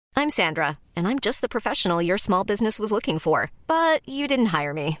I'm Sandra, and I'm just the professional your small business was looking for. But you didn't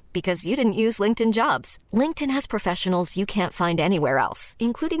hire me because you didn't use LinkedIn Jobs. LinkedIn has professionals you can't find anywhere else,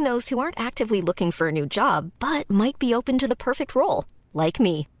 including those who aren't actively looking for a new job, but might be open to the perfect role, like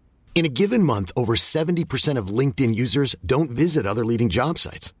me. In a given month, over 70% of LinkedIn users don't visit other leading job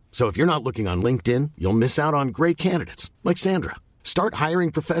sites. So if you're not looking on LinkedIn, you'll miss out on great candidates like Sandra. Start hiring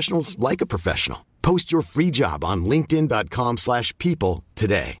professionals like a professional. Post your free job on linkedin.com/people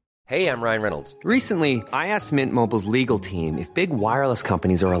today. Hey, I'm Ryan Reynolds. Recently, I asked Mint Mobile's legal team if big wireless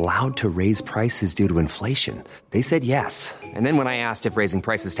companies are allowed to raise prices due to inflation. They said yes. And then when I asked if raising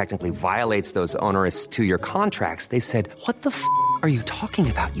prices technically violates those onerous 2-year contracts, they said, "What the f*** are you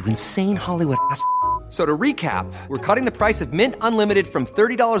talking about, you insane Hollywood ass?" So to recap, we're cutting the price of Mint Unlimited from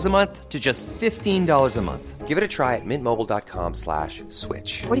 $30 a month to just $15 a month. Give it a try at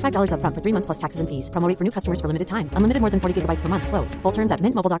mintmobile.com/switch. $45 up front for 3 months plus taxes and fees. Promo rate for new customers for limited time. Unlimited more than 40 gigabytes per month. Slows full terms at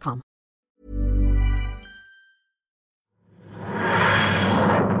mintmobile.com.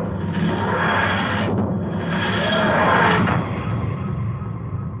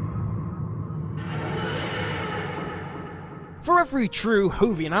 For every true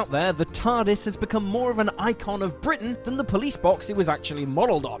Whovian out there, the TARDIS has become more of an icon of Britain than the police box it was actually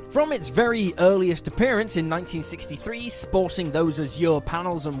modelled on. From its very earliest appearance in 1963, sporting those azure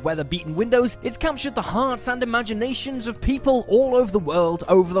panels and weather-beaten windows, it's captured the hearts and imaginations of people all over the world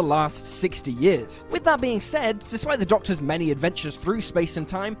over the last 60 years. With that being said, despite the Doctor's many adventures through space and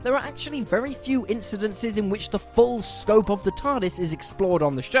time, there are actually very few incidences in which the full scope of the TARDIS is explored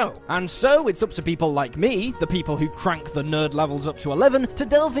on the show. And so, it's up to people like me, the people who crank the nerd levels up to 11, to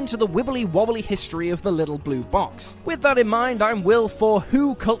delve into the wibbly-wobbly history of the little blue box. With that in mind, I'm Will for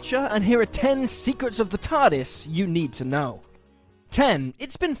Who Culture, and here are 10 secrets of the TARDIS you need to know. 10.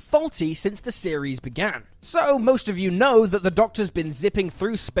 It's been faulty since the series began. So, most of you know that the Doctor's been zipping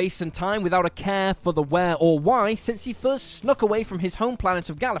through space and time without a care for the where or why since he first snuck away from his home planet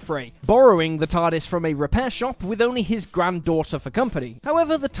of Gallifrey, borrowing the TARDIS from a repair shop with only his granddaughter for company.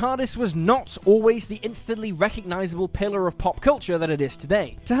 However, the TARDIS was not always the instantly recognizable pillar of pop culture that it is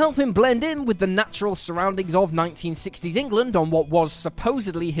today. To help him blend in with the natural surroundings of 1960s England on what was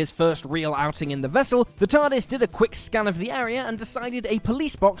supposedly his first real outing in the vessel, the TARDIS did a quick scan of the area and decided a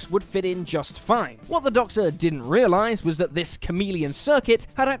police box would fit in just fine. What the Doctor didn't realise was that this chameleon circuit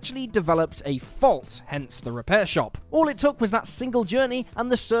had actually developed a fault, hence the repair shop. All it took was that single journey and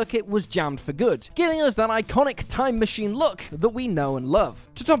the circuit was jammed for good, giving us that iconic time machine look that we know and love.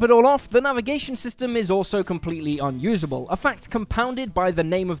 To top it all off, the navigation system is also completely unusable, a fact compounded by the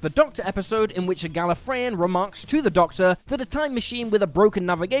Name of the Doctor episode in which a Gallifreyan remarks to the Doctor that a time machine with a broken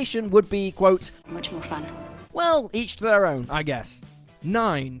navigation would be, quote, much more fun. Well, each to their own, I guess.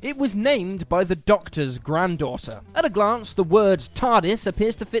 9. It was named by the Doctor's granddaughter. At a glance, the word TARDIS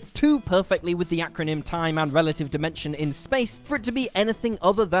appears to fit too perfectly with the acronym Time and Relative Dimension in space for it to be anything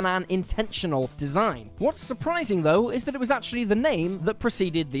other than an intentional design. What's surprising, though, is that it was actually the name that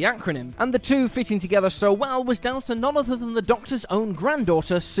preceded the acronym, and the two fitting together so well was down to none other than the Doctor's own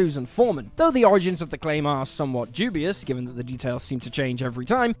granddaughter, Susan Foreman. Though the origins of the claim are somewhat dubious, given that the details seem to change every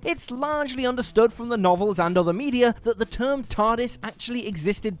time, it's largely understood from the novels and other media that the term TARDIS actually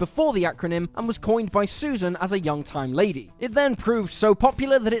existed before the acronym and was coined by Susan as a young Time Lady. It then proved so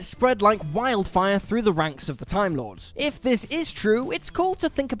popular that it spread like wildfire through the ranks of the Time Lords. If this is true, it's cool to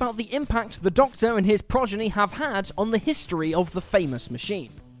think about the impact the Doctor and his progeny have had on the history of the famous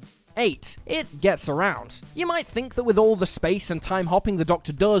machine. 8. It gets around. You might think that with all the space and time hopping the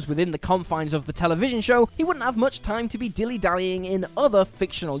Doctor does within the confines of the television show, he wouldn't have much time to be dilly-dallying in other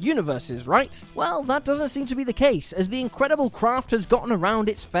fictional universes, right? Well, that doesn't seem to be the case, as the incredible craft has gotten around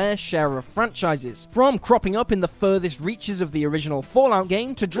its fair share of franchises. From cropping up in the furthest reaches of the original Fallout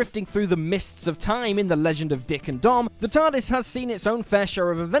game to drifting through the mists of time in The Legend of Dick and Dom, the TARDIS has seen its own fair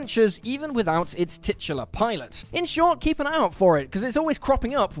share of adventures even without its titular pilot. In short, keep an eye out for it, because it's always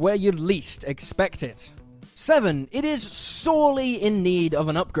cropping up where you'd least expect it. 7. It is sorely in need of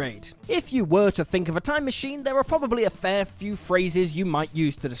an upgrade. If you were to think of a time machine, there are probably a fair few phrases you might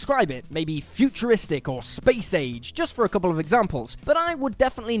use to describe it, maybe futuristic or space age, just for a couple of examples, but I would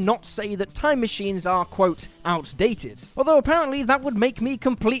definitely not say that time machines are, quote, outdated. Although apparently that would make me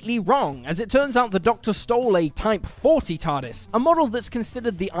completely wrong, as it turns out the Doctor stole a Type 40 TARDIS, a model that's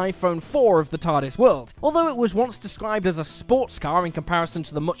considered the iPhone 4 of the TARDIS world. Although it was once described as a sports car in comparison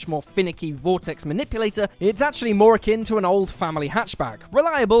to the much more finicky Vortex Manipulator, it's actually more akin to an old family hatchback.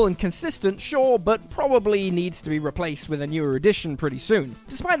 Reliable and consistent, sure, but probably needs to be replaced with a newer edition pretty soon.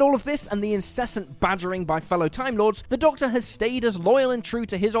 Despite all of this and the incessant badgering by fellow Time Lords, the Doctor has stayed as loyal and true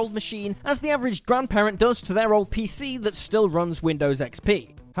to his old machine as the average grandparent does to their old PC that still runs Windows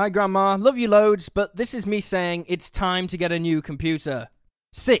XP. Hi Grandma, love you loads, but this is me saying it's time to get a new computer.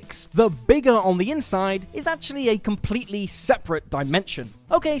 6. The bigger on the inside is actually a completely separate dimension.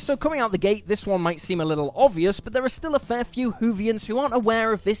 Okay, so coming out the gate, this one might seem a little obvious, but there are still a fair few Whovians who aren't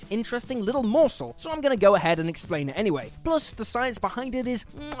aware of this interesting little morsel, so I'm gonna go ahead and explain it anyway. Plus, the science behind it is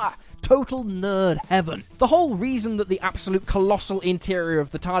total nerd heaven. The whole reason that the absolute colossal interior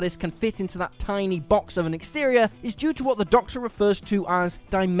of the TARDIS can fit into that tiny box of an exterior is due to what the Doctor refers to as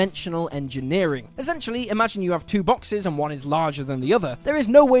dimensional engineering. Essentially, imagine you have two boxes and one is larger than the other. There is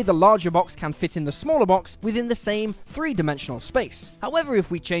no way the larger box can fit in the smaller box within the same three-dimensional space. However, if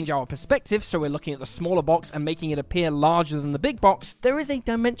we change our perspective, so we're looking at the smaller box and making it appear larger than the big box, there is a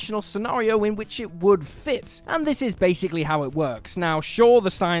dimensional scenario in which it would fit. And this is basically how it works. Now, sure, the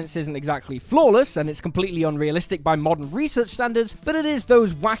science isn't exactly flawless, and it's completely unrealistic by modern research standards, but it is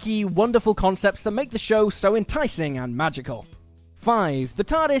those wacky, wonderful concepts that make the show so enticing and magical. 5. The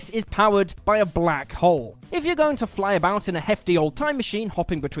TARDIS is powered by a black hole. If you're going to fly about in a hefty old time machine,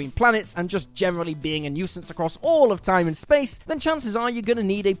 hopping between planets, and just generally being a nuisance across all of time and space, then chances are you're going to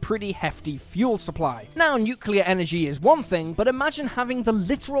need a pretty hefty fuel supply. Now, nuclear energy is one thing, but imagine having the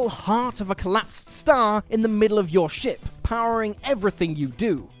literal heart of a collapsed star in the middle of your ship, powering everything you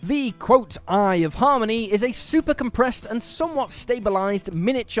do. The, quote, Eye of Harmony is a super compressed and somewhat stabilized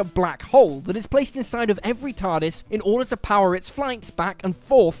miniature black hole that is placed inside of every TARDIS in order to power its flights back and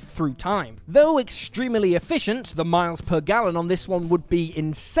forth through time. Though extremely efficient, the miles per gallon on this one would be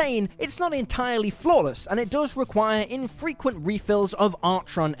insane, it's not entirely flawless, and it does require infrequent refills of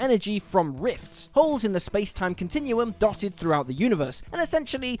Artron energy from rifts, holes in the space-time continuum dotted throughout the universe, and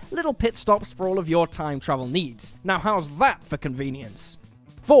essentially little pit stops for all of your time travel needs. Now how's that for convenience?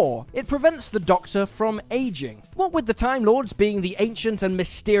 4. It prevents the Doctor from aging. What with the Time Lords being the ancient and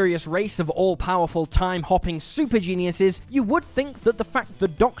mysterious race of all-powerful time-hopping super geniuses, you would think that the fact the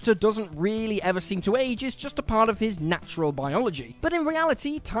Doctor doesn't really ever seem to age is just a part of his natural biology. But in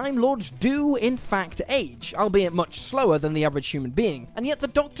reality, Time Lords do in fact age, albeit much slower than the average human being, and yet the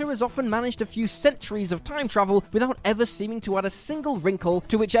Doctor has often managed a few centuries of time travel without ever seeming to add a single wrinkle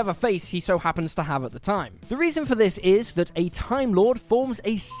to whichever face he so happens to have at the time. The reason for this is that a Time Lord forms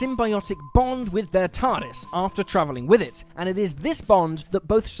a symbiotic bond with their TARDIS after traveling with it, and it is this bond that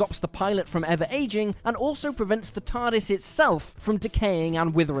both stops the pilot from ever aging and also prevents the TARDIS itself from decaying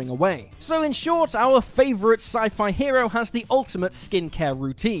and withering away. So in short, our favourite sci-fi hero has the ultimate skincare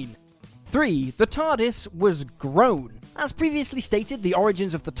routine. 3. The TARDIS was grown. As previously stated, the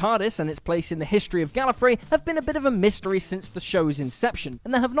origins of the TARDIS and its place in the history of Gallifrey have been a bit of a mystery since the show's inception,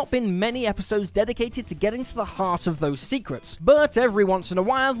 and there have not been many episodes dedicated to getting to the heart of those secrets. But every once in a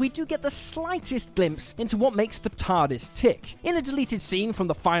while, we do get the slightest glimpse into what makes the TARDIS tick. In a deleted scene from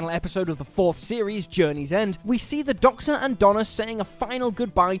the final episode of the 4th series, Journey's End, we see the Doctor and Donna saying a final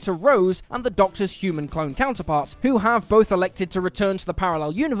goodbye to Rose and the Doctor's human clone counterparts, who have both elected to return to the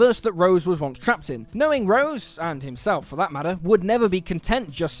parallel universe that Rose was once trapped in. Knowing Rose, and himself for that matter, would never be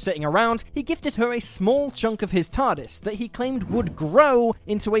content just sitting around, he gifted her a small chunk of his TARDIS that he claimed would grow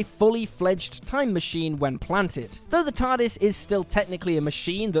into a fully fledged time machine when planted. Though the TARDIS is still technically a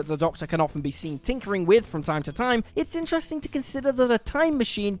machine that the Doctor can often be seen tinkering with from time to time, it's interesting to consider that a time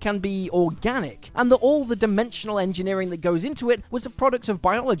machine can be organic, and that all the dimensional engineering that goes into it was a product of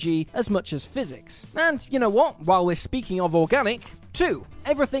biology as much as physics. And you know what? While we're speaking of organic, 2.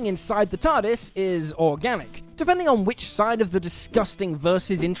 Everything inside the TARDIS is organic. Depending on which side of the disgusting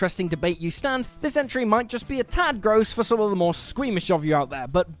versus interesting debate you stand, this entry might just be a tad gross for some of the more squeamish of you out there,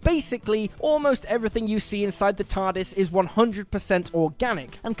 but basically, almost everything you see inside the TARDIS is 100%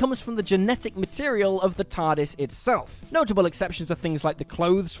 organic, and comes from the genetic material of the TARDIS itself. Notable exceptions are things like the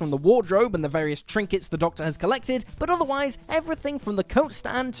clothes from the wardrobe and the various trinkets the Doctor has collected, but otherwise, everything from the coat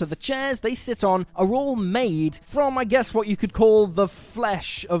stand to the chairs they sit on are all made from, I guess, what you could call the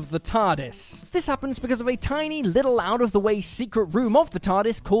flesh of the TARDIS. This happens because of a tiny little out-of-the-way secret room of the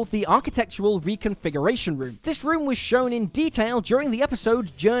TARDIS called the Architectural Reconfiguration Room. This room was shown in detail during the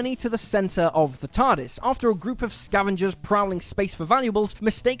episode Journey to the Center of the TARDIS, after a group of scavengers prowling space for valuables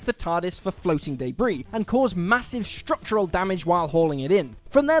mistake the TARDIS for floating debris, and cause massive structural damage while hauling it in.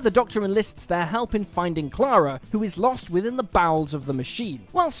 From there, the Doctor enlists their help in finding Clara, who is lost within the bowels of the machine.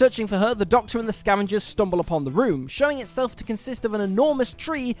 While searching for her, the Doctor and the scavengers stumble upon the room, showing itself to consist of an enormous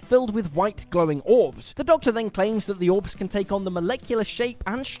tree filled with white glowing orbs. The Doctor then claims that the orbs can take on the molecular shape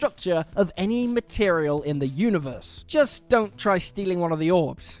and structure of any material in the universe. Just don't try stealing one of the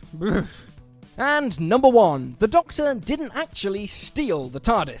orbs. And number 1, the Doctor didn't actually steal the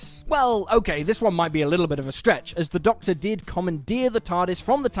TARDIS. Well, okay, this one might be a little bit of a stretch, as the Doctor did commandeer the TARDIS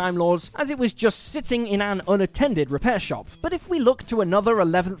from the Time Lords as it was just sitting in an unattended repair shop. But if we look to another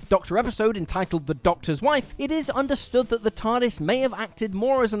 11th Doctor episode entitled The Doctor's Wife, it is understood that the TARDIS may have acted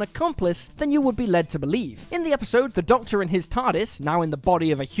more as an accomplice than you would be led to believe. In the episode, the Doctor and his TARDIS, now in the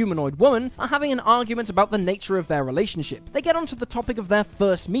body of a humanoid woman, are having an argument about the nature of their relationship. They get onto the topic of their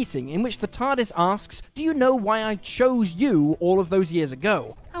first meeting, in which the TARDIS asks, "Do you know why I chose you all of those years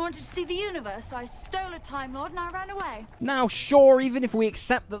ago?" I wanted to see the universe, so I stole a Time Lord and I ran away. Now, sure, even if we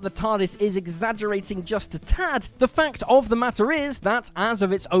accept that the TARDIS is exaggerating just a tad, the fact of the matter is that, as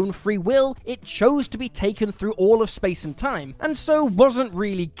of its own free will, it chose to be taken through all of space and time, and so wasn't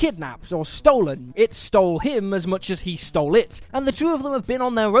really kidnapped or stolen. It stole him as much as he stole it, and the two of them have been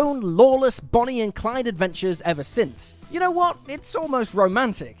on their own lawless Bonnie and Clyde adventures ever since. You know what? It's almost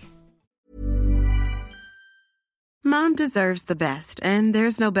romantic. Mom deserves the best, and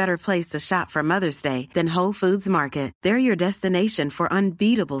there's no better place to shop for Mother's Day than Whole Foods Market. They're your destination for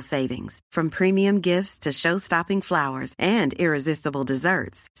unbeatable savings, from premium gifts to show-stopping flowers and irresistible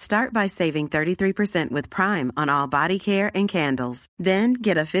desserts. Start by saving 33% with Prime on all body care and candles. Then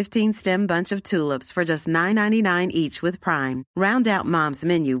get a 15-stem bunch of tulips for just $9.99 each with Prime. Round out Mom's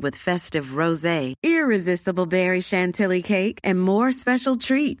menu with festive rosé, irresistible berry chantilly cake, and more special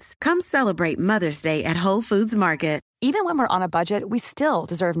treats. Come celebrate Mother's Day at Whole Foods Market. Even when we're on a budget, we still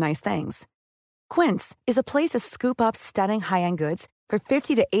deserve nice things. Quince is a place to scoop up stunning high-end goods for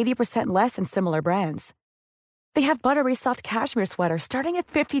 50 to 80% less than similar brands. They have buttery soft cashmere sweaters starting at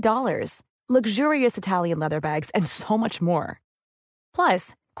 $50, luxurious Italian leather bags, and so much more.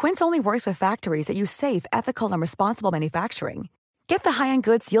 Plus, Quince only works with factories that use safe, ethical, and responsible manufacturing. Get the high-end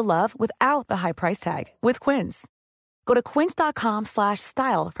goods you'll love without the high price tag with Quince. Go to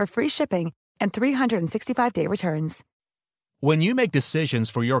quince.com/style for free shipping and 365-day returns. When you make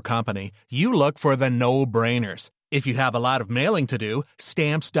decisions for your company, you look for the no-brainers. If you have a lot of mailing to do,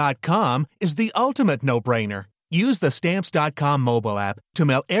 Stamps.com is the ultimate no-brainer. Use the Stamps.com mobile app to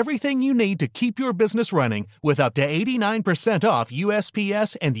mail everything you need to keep your business running with up to 89% off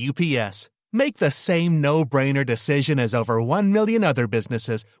USPS and UPS. Make the same no-brainer decision as over 1 million other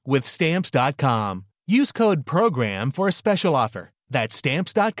businesses with Stamps.com. Use code PROGRAM for a special offer. That's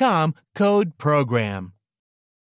Stamps.com, code PROGRAM.